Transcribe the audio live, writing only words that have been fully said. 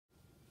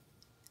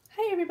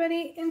Hey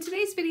everybody, in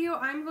today's video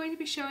I'm going to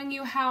be showing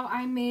you how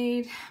I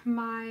made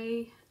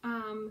my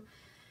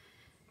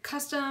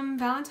custom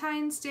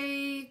Valentine's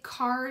Day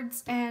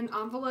cards and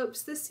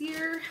envelopes this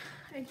year.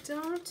 I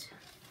don't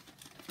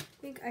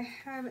think I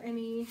have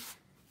any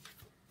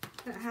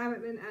that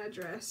haven't been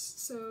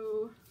addressed,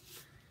 so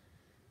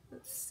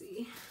let's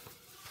see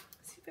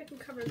if I can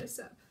cover this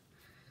up.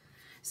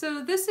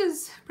 So this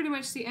is pretty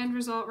much the end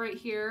result right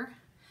here,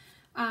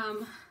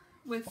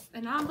 with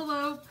an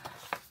envelope.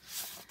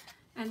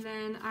 And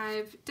then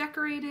I've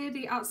decorated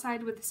the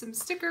outside with some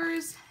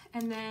stickers,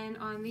 and then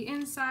on the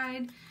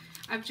inside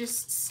I've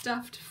just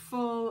stuffed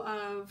full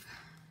of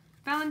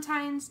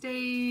Valentine's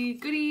Day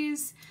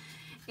goodies.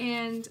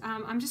 And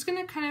I'm just going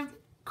to kind of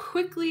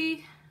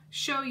quickly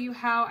show you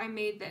how I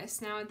made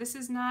this. Now, this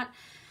is not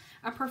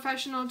a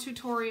professional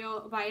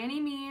tutorial by any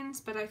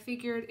means, but I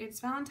figured it's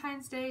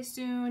Valentine's Day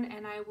soon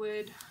and I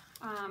would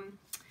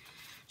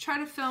try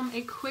to film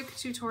a quick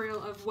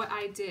tutorial of what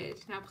I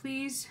did. Now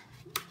please,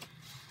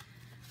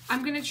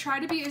 I'm going to try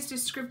to be as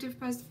descriptive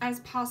as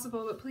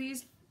possible, but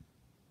please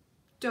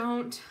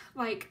don't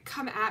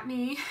come at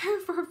me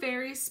for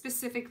very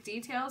specific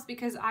details,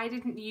 because I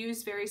didn't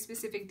use very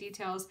specific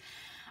details.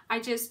 I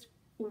just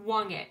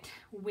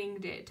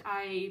winged it.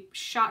 I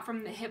shot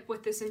from the hip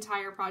with this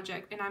entire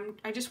project, and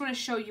I just want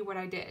to show you what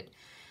I did.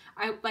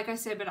 Like I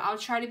said, but I'll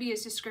try to be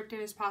as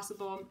descriptive as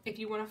possible if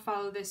you want to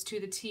follow this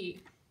to the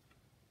T.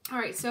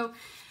 Alright, so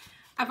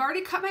I've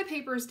already cut my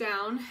papers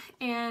down,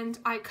 and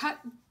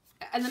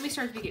and let me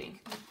start at the beginning.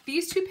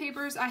 These two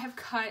papers I have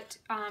cut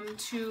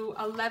to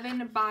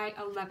 11 by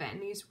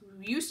 11. These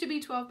used to be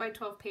 12 by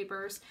 12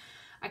 papers.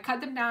 I cut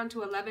them down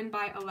to 11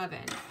 by 11.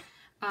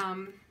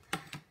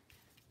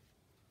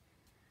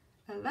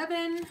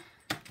 11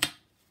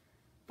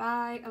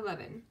 by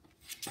 11.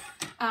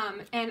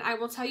 And I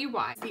will tell you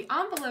why. The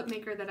envelope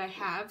maker that I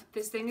have,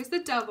 this thing is the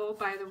Devil,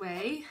 by the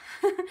way.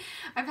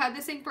 I've had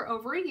this thing for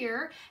over a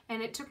year,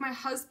 and it took my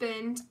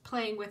husband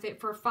playing with it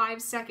for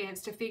 5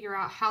 seconds to figure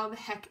out how the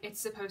heck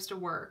it's supposed to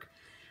work.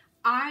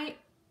 I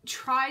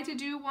tried to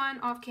do one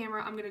off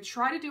camera. I'm going to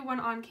try to do one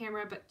on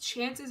camera, but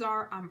chances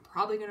are I'm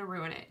probably going to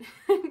ruin it.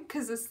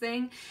 Because this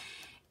thing,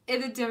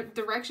 the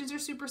directions are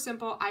super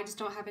simple. I just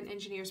don't have an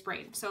engineer's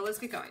brain. So let's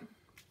get going.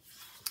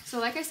 So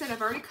like I said,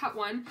 I've already cut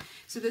one.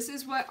 So this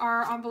is what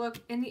our envelope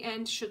in the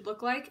end should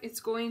look like. It's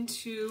going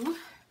to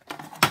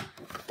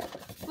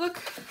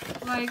look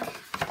like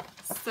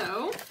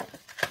so.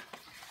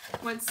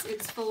 Once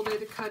it's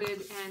folded,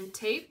 cutted, and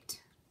taped.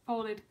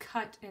 Folded,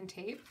 cut, and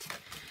taped.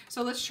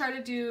 So let's try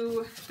to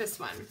do this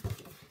one.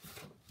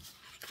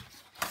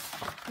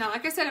 Now,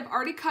 like I said, I've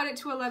already cut it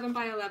to 11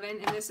 by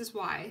 11, and this is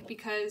why.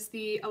 Because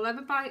the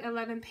 11 by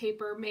 11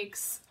 paper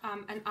makes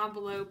an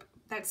envelope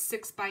that's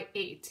 6 by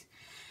 8.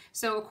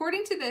 So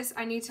according to this,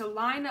 I need to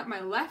line up my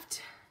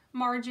left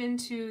margin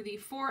to the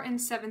 4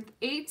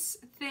 7/8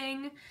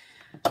 thing,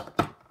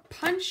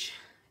 punch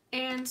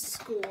and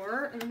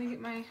score. And let me get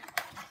my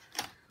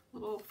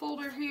little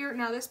folder here.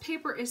 Now this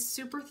paper is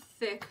super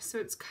thick, so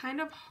it's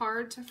kind of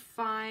hard to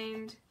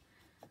find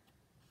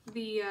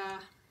the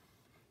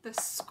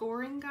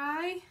scoring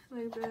guy.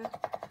 Like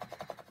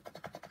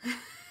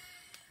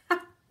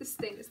this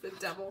thing is the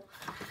Devil.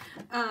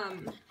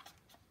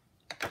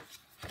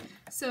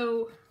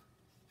 So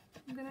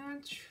I'm gonna try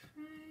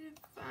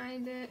to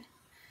find it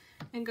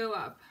and go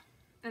up,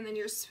 and then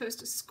you're supposed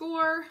to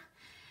score.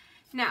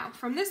 Now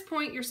from this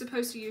point you're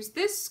supposed to use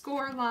this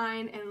score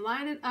line and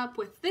line it up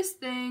with this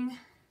thing,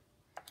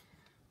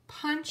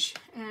 punch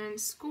and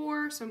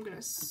score. So I'm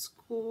gonna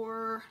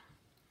score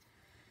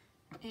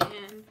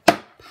and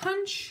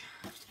punch,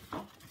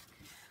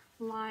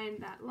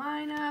 line that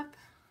line up,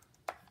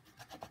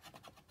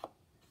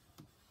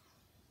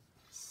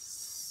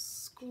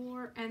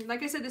 and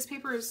like I said, this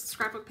paper is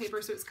scrapbook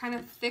paper, so it's kind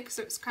of thick,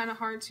 so it's kind of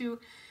hard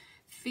to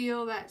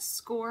feel that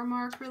score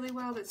mark really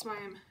well. That's why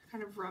I'm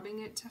kind of rubbing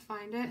it to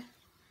find it.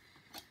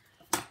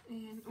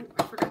 And oh,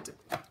 I forgot to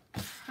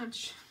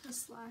punch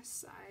this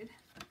last side.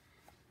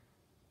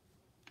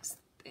 This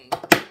thing.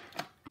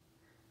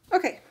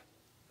 Okay,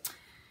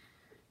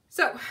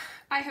 so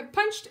I have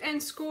punched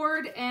and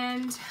scored,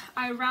 and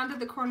I rounded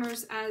the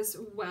corners as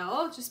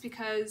well, just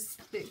because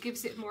it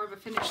gives it more of a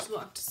finished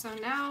look. So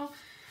now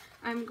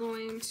I'm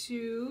going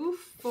to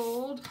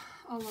fold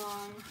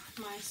along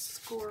my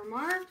score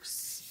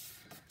marks.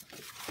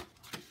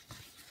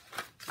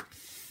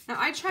 Now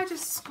I tried to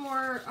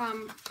score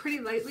pretty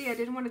lightly. I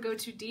didn't want to go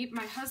too deep.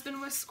 My husband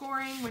was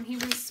scoring when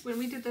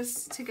we did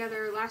this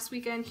together last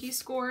weekend. He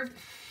scored,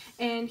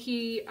 and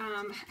he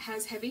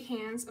has heavy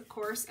hands, of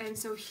course, and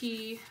so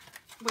he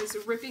was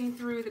ripping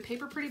through the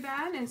paper pretty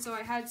bad, and so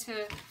I had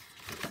to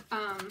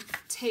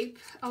tape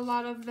a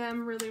lot of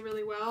them really,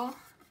 really well,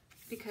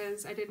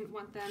 because I didn't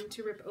want them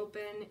to rip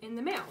open in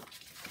the mail.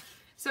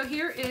 So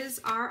here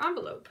is our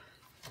envelope.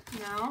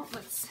 Now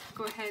let's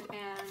go ahead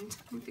and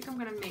I think I'm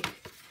gonna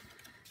make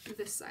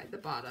this side the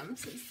bottom,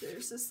 since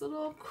there's this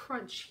little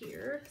crunch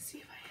here. Let's see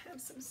if I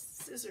have some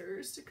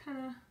scissors to kind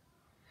of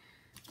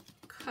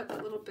cut a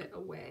little bit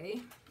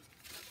away.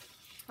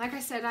 Like I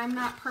said, I'm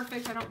not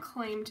perfect. I don't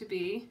claim to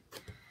be.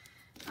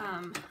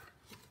 I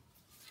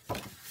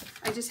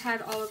just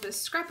had all of this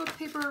scrapbook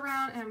paper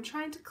around and I'm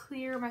trying to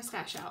clear my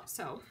stash out.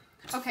 So,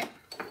 okay.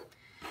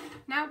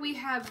 Now we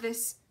have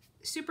this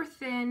super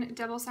thin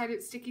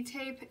double-sided sticky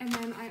tape, and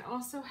then I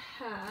also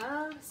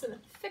have some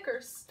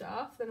thicker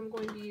stuff that I'm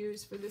going to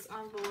use for this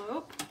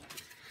envelope.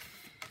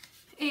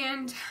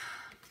 And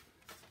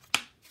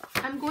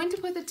I'm going to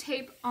put the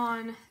tape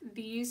on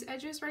these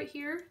edges right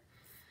here.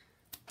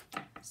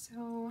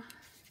 So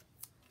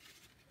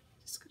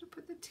just going to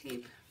put the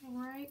tape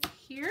right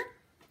here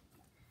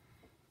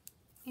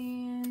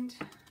and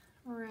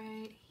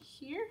right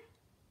here.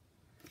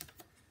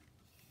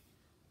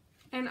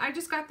 And I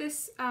just got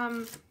this,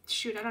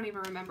 shoot, I don't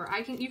even remember.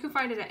 You can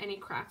find it at any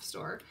craft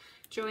store.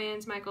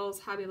 Joann's, Michael's,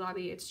 Hobby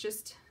Lobby. It's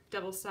just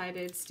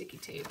double-sided sticky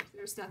tape.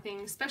 There's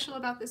nothing special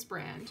about this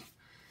brand.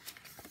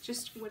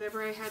 Just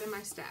whatever I had in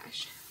my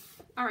stash.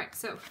 All right,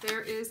 so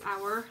there is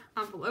our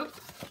envelope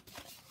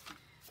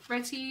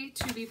ready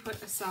to be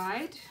put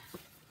aside.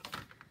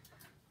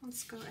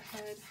 Let's go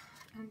ahead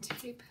and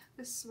tape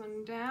this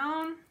one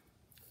down.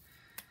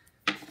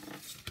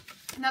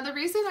 Now the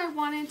reason I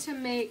wanted to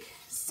make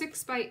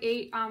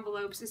 6x8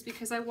 envelopes is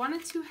because I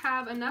wanted to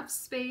have enough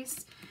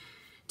space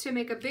to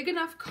make a big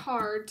enough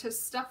card to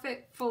stuff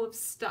it full of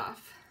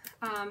stuff.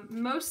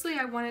 Mostly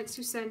I wanted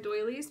to send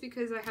doilies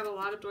because I have a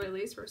lot of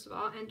doilies, first of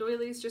all, and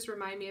doilies just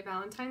remind me of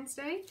Valentine's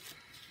Day.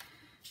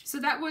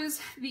 So that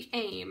was the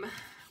aim,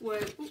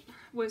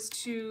 was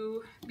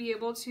to be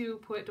able to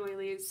put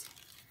doilies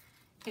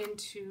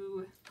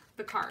into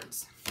the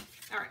cards.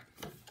 All right.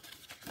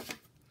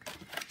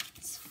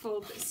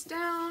 Fold this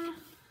down,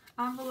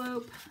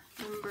 envelope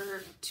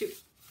number 2.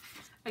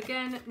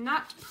 Again,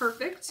 not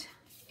perfect,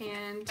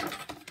 and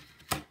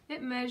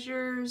it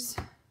measures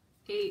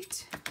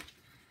 8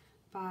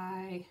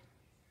 by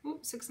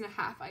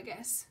 6.5, I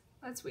guess.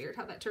 That's weird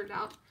how that turned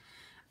out.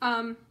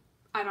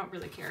 I don't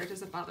really care, it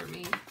doesn't bother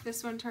me.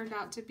 This one turned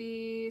out to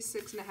be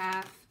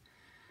 6.5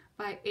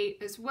 by 8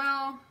 as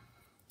well.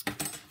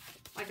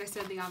 Like I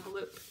said, the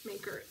envelope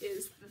maker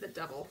is the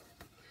double.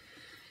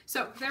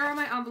 So there are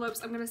my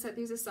envelopes. I'm going to set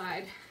these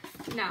aside.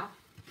 Now,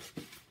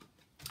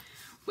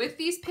 with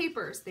these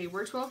papers, they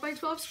were 12 by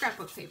 12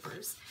 scrapbook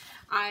papers.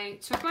 I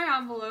took my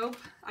envelope,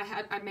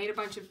 I made a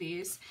bunch of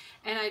these,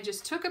 and I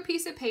just took a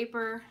piece of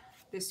paper,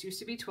 this used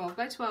to be 12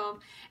 by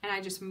 12, and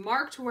I just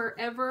marked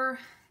wherever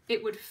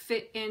it would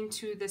fit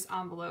into this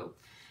envelope.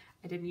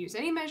 I didn't use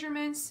any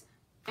measurements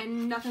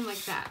and nothing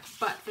like that,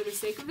 but for the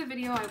sake of the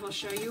video, I will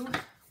show you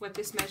what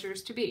this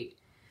measures to be.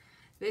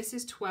 This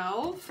is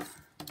 12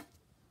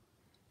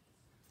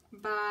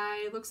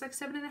 by, looks like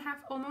 7.5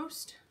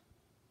 almost,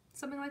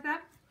 something like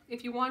that,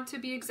 if you want to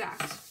be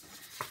exact.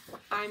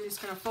 I'm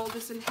just going to fold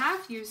this in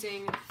half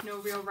using no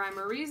real rhyme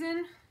or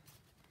reason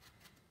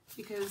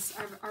because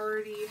I've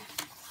already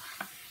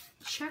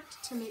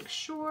checked to make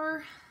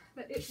sure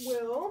that it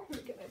will,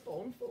 let me get my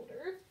bone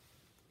folder,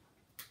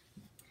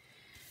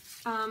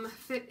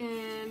 fit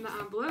in the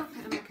envelope.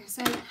 And like I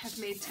said, I've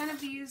made 10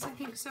 of these I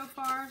think so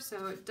far,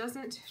 so it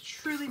doesn't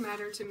truly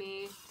matter to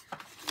me.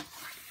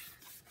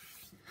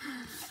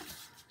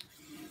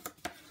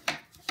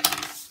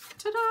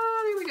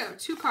 Ta-da! There we go,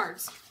 2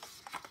 cards.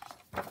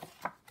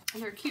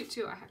 And they're cute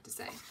too, I have to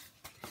say.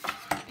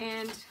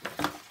 And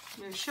I'm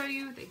going to show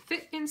you, they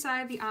fit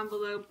inside the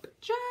envelope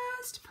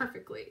just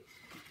perfectly.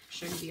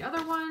 Show you the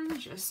other one,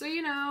 just so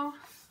you know.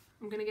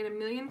 I'm going to get a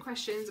million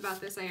questions about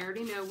this, I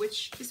already know,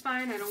 which is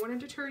fine. I don't want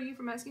to deter you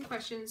from asking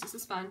questions. This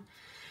is fun.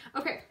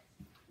 Okay,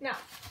 now,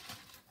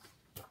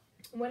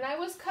 when I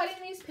was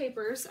cutting these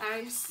papers,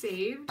 I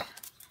saved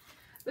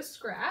the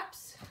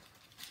scraps.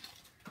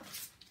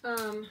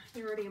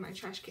 They're already in my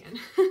trash can.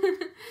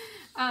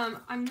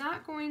 I'm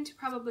not going to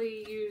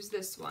probably use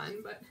this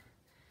one, but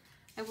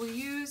I will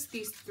use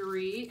these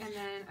 3, and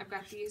then I've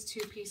got these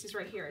 2 pieces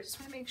right here. I just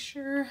want to make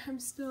sure I'm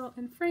still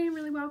in frame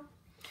really well.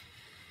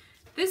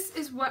 This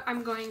is what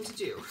I'm going to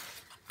do.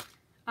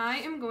 I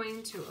am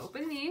going to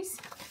open these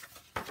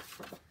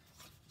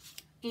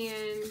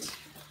and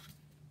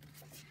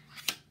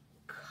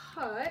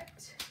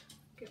cut,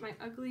 get my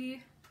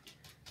ugly,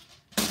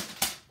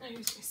 I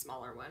use my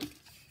smaller one,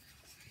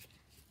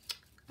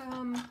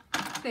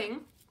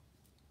 thing,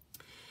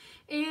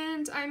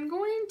 and I'm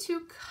going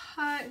to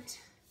cut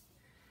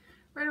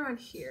right around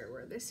here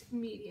where this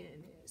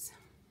median is.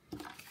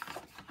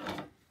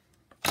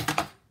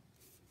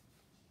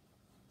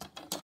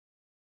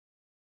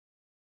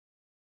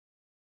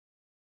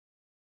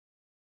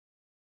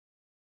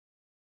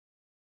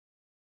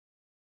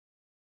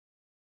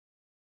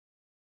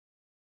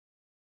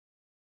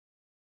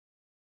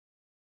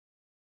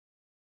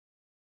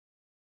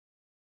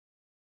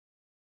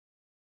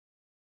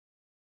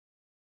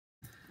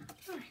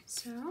 Alright,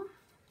 so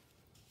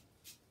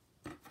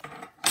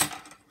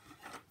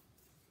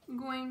I'm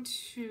going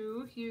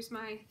to use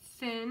my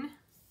thin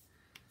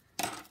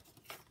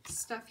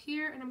stuff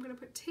here, and I'm going to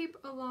put tape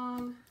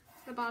along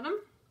the bottom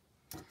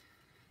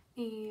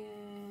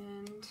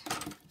and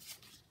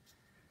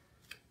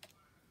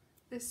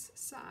this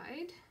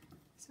side.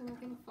 So so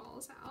nothing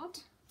falls out.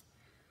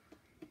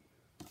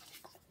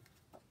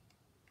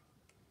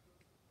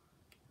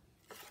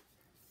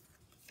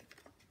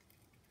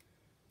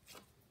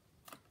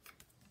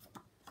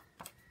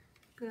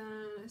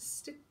 Gonna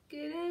stick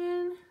it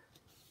in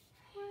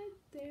right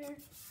there.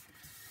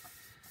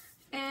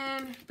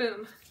 And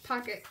boom,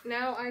 pocket.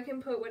 Now I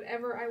can put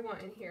whatever I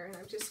want in here, and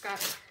I've just got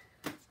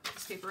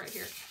this paper right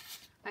here.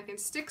 I can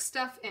stick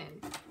stuff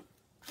in.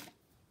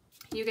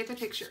 You get the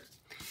picture.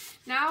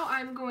 Now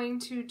I'm going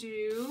to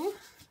do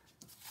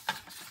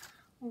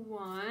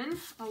one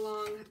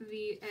along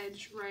the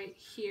edge right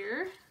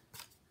here.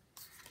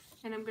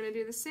 And I'm gonna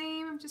do the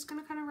same. I'm just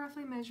gonna kind of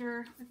roughly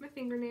measure with my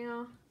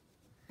fingernail.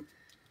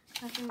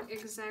 Nothing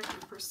exactly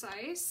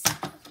precise.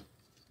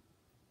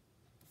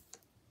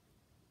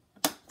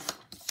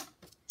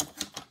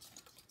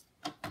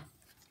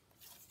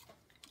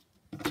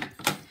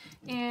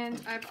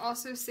 And I've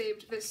also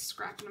saved this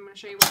scrap, and I'm going to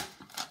show you what.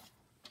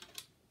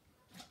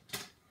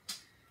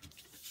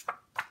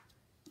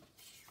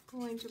 I'm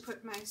going to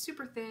put my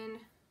super thin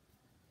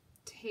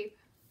tape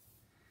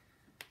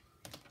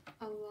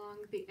along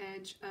the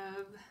edge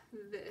of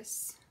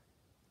this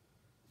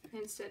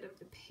instead of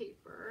the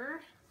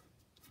paper.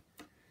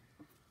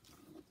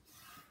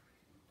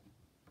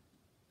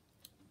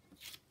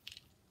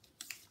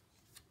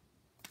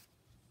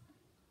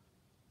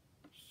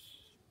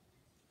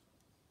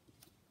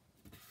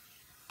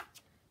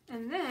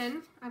 And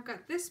then I've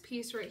got this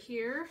piece right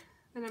here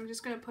that I'm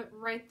just going to put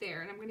right there.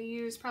 And I'm going to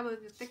use probably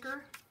the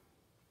thicker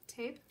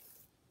tape.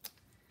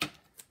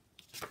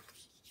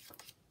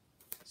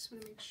 Just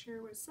want to make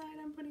sure what side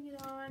I'm putting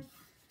it on.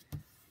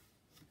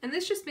 And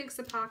this just makes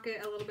the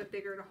pocket a little bit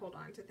bigger to hold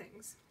on to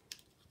things.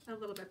 A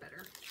little bit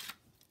better.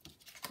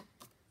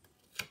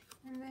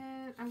 And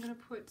then I'm going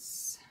to put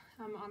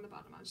some on the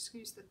bottom. I'll just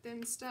use the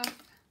thin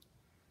stuff.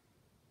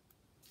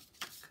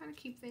 Kind of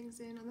keep things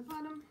in on the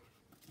bottom.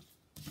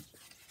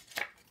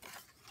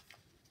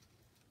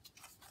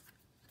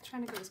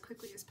 Trying to go as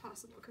quickly as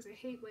possible because I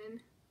hate when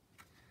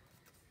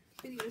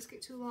videos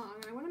get too long,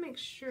 and I want to make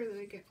sure that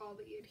I get all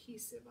the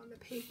adhesive on the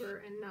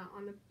paper and not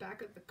on the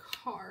back of the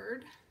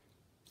card.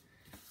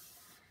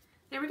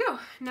 There we go.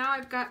 Now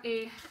I've got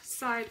a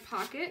side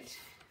pocket.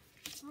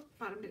 Oh,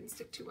 bottom didn't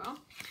stick too well.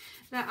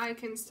 That I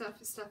can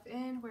stuff stuff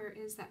in. Where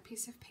is that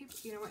piece of paper?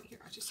 You know what? Here,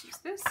 I'll just use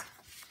this.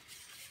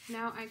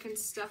 Now I can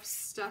stuff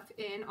stuff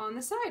in on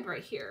the side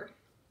right here.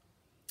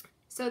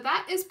 So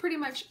that is pretty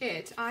much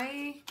it.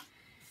 I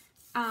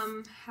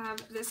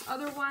have this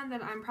other one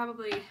that I'm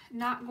probably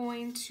not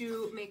going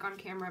to make on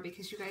camera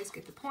because you guys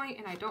get the point,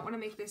 and I don't want to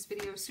make this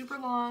video super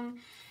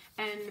long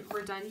and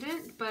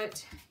redundant,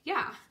 but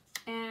yeah,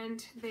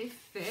 and they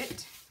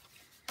fit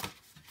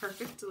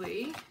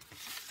perfectly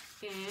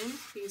in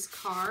these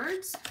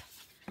cards.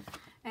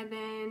 And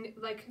then,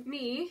 like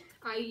me,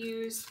 I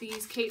use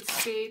these Kate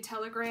Spade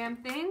telegram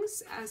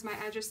things as my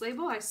address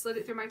label. I slid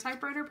it through my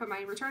typewriter, put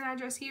my return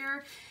address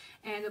here,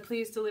 and the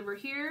please deliver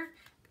here.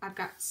 I've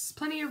got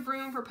plenty of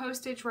room for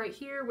postage right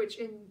here, which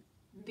in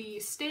the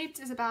States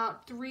is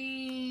about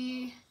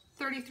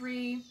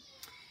 $3.33,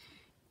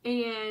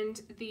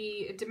 and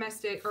the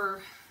domestic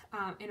or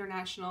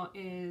international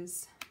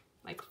is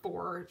like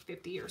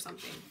 $4.50 or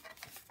something.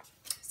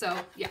 So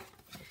yeah,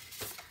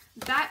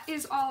 that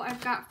is all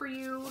I've got for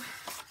you.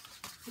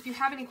 If you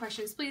have any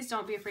questions, please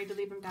don't be afraid to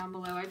leave them down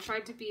below. I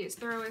tried to be as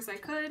thorough as I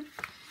could.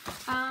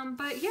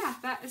 But yeah,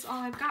 that is all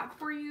I've got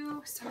for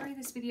you. Sorry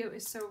this video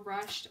is so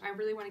rushed. I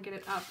really want to get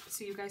it up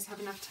so you guys have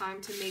enough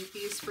time to make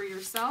these for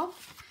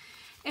yourself.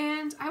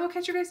 And I will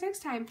catch you guys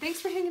next time. Thanks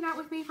for hanging out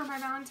with me for my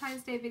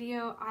Valentine's Day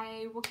video.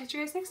 I will catch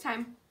you guys next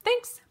time.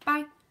 Thanks.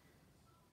 Bye.